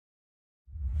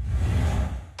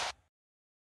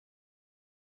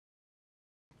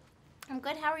I'm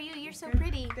good. How are you? You're so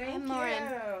pretty. Thank Lauren.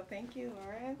 you. Thank you,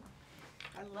 Lauren.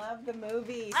 I love the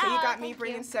movie. So you got me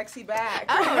bringing sexy back.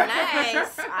 Oh,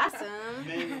 nice. Awesome.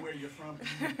 Name and where you're from.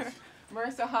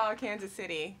 Marissa Dowe, Kansas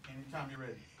City. Anytime you're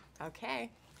ready. Okay.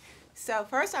 So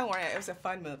first it was a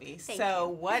fun movie. Thank so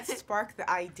you. What sparked the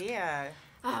idea?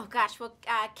 Oh gosh, well,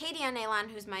 Katie and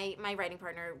Naylan, who's my writing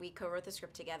partner, we co-wrote the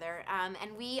script together,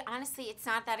 and we honestly, it's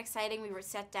not that exciting. We were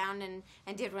sat down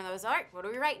and did one of those, all right, what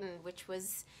are we writing? Which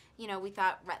was, you know, we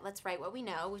thought, let's write what we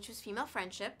know, which was female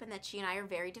friendship, and that she and I are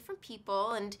very different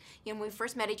people, and you know, when we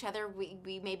first met each other,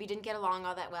 we maybe didn't get along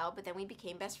all that well, but then we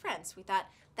became best friends. We thought,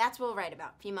 that's what we'll write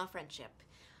about, female friendship.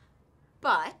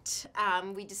 But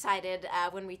we decided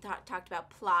when we talked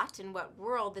about plot and what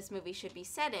world this movie should be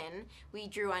set in, we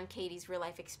drew on Katie's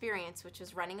real-life experience, which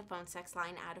was running a phone sex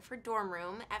line out of her dorm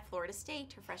room at Florida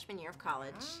State her freshman year of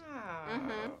college.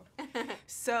 Oh.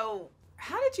 So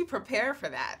how did you prepare for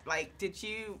that? Like,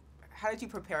 how did you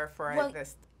prepare for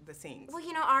the scenes? Well,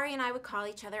 you know, Ari and I would call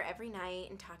each other every night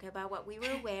and talk about what we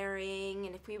were wearing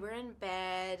and if we were in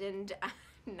bed, and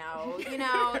no, you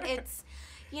know, it's,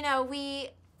 you know,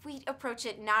 we approach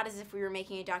it not as if we were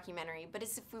making a documentary, but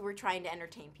as if we were trying to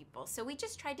entertain people. So we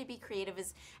just tried to be creative,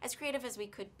 as creative as we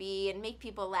could be, and make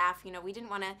people laugh. You know, we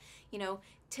didn't want to, you know,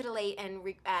 titillate and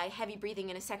heavy breathing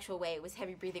in a sexual way. It was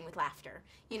heavy breathing with laughter,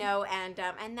 you know, and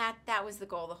that was the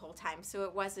goal the whole time. So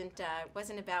it wasn't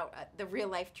about the real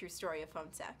life true story of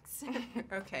phone sex.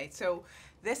 Okay, so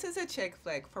this is a chick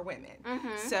flick for women.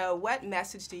 So what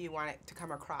message do you want it to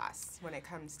come across when it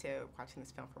comes to watching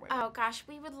this film for women? Oh gosh,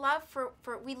 we would love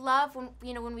we love when,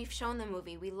 you know, when we've shown the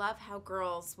movie, we love how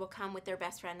girls will come with their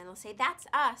best friend and they'll say, that's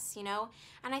us, you know.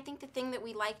 And I think the thing that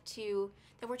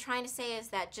that we're trying to say is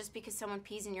that just because someone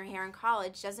pees in your hair in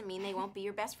college doesn't mean they won't be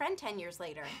your best friend 10 years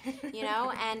later, you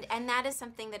know. And that is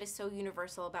something that is so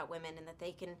universal about women, and that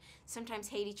they can sometimes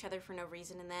hate each other for no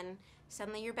reason, and then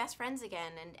suddenly you're best friends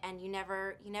again, and you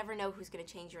never know who's going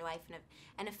to change your life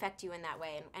and affect you in that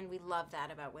way, and we love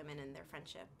that about women and their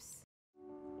friendships.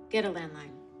 Get a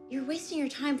landline. You're wasting your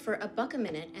time for $1 a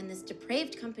minute, and this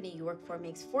depraved company you work for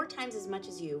makes 4 times as much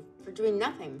as you for doing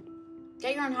nothing.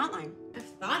 Get your own hotline. I've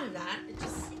thought of that. It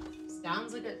just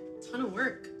sounds like a ton of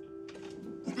work.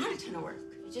 It's not a ton of work.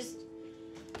 You just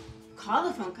call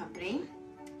the phone company,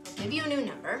 they'll give you a new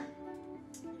number,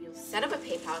 you'll set up a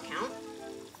PayPal account,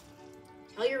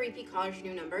 tell your repeat callers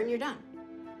your new number, and you're done.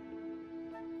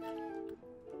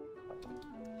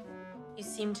 You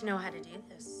seem to know how to do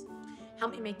this.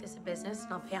 Help me make this a business,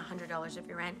 and I'll pay $100 of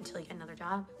your rent until you get another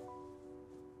job.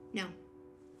 No.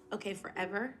 Okay,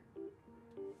 forever?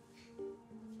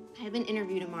 I have an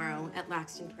interview tomorrow at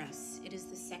Lakeland Press. It is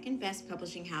the 2nd best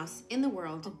publishing house in the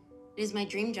world. It is my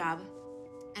dream job,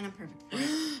 and I'm perfect for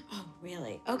it. Oh,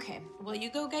 really? Okay. Well,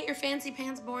 you go get your fancy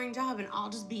pants boring job, and I'll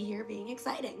just be here being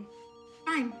exciting.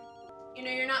 Fine. You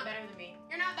know, you're not better than me.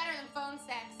 You're not better than phone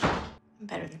sex. I'm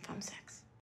better than phone sex.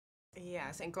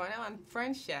 Yes, and going on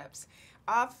friendships,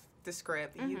 off the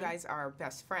script, you guys are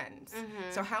best friends.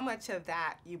 So how much of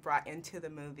that you brought into the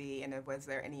movie, and was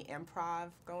there any improv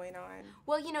going on?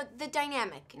 Well, you know, the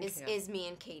dynamic is me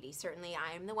and Katie. Certainly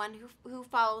I am the one who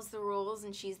follows the rules,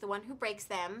 and she's the one who breaks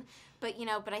them. But, you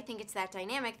know, I think it's that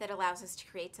dynamic that allows us to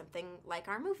create something like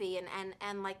our movie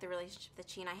and like the relationship that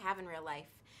she and I have in real life.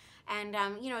 And,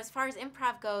 you know, as far as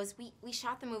improv goes, we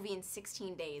shot the movie in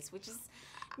 16 days, which is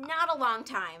not a long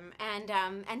time,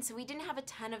 and so we didn't have a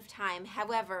ton of time.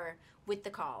 However, with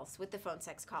the phone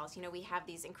sex calls, you know, we have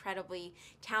these incredibly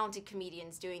talented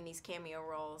comedians doing these cameo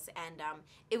roles, and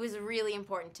it was really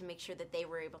important to make sure that they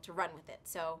were able to run with it.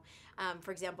 So,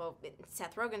 for example,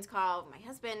 Seth Rogen's call, my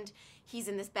husband, he's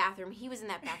in this bathroom. He was in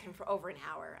that bathroom for over an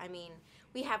hour. I mean,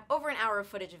 we have over an hour of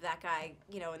footage of that guy,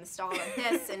 you know, in the stall like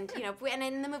this, and you know, and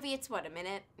in the movie it's what, a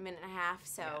minute and a half.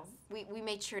 So we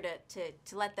made sure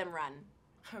to let them run.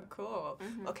 Oh, cool.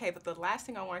 Okay, but the last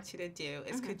thing I want you to do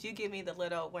is, could you give me the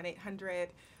little 1-800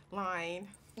 line?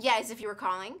 Yeah, as if you were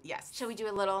calling? Yes. Shall we do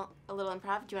a little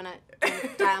improv? Do you want to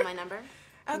dial my number?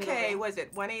 Okay, was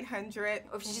it 1-800?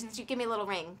 Or just give me a little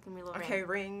ring. Give me a little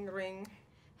ring. Ring.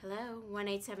 Hello,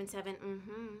 1877.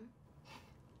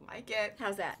 Like it.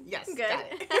 How's that? Yes. Good. Got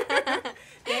it.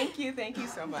 Thank you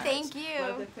so much. Thank you.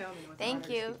 Love the film. Thank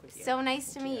you. So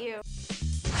nice to meet you.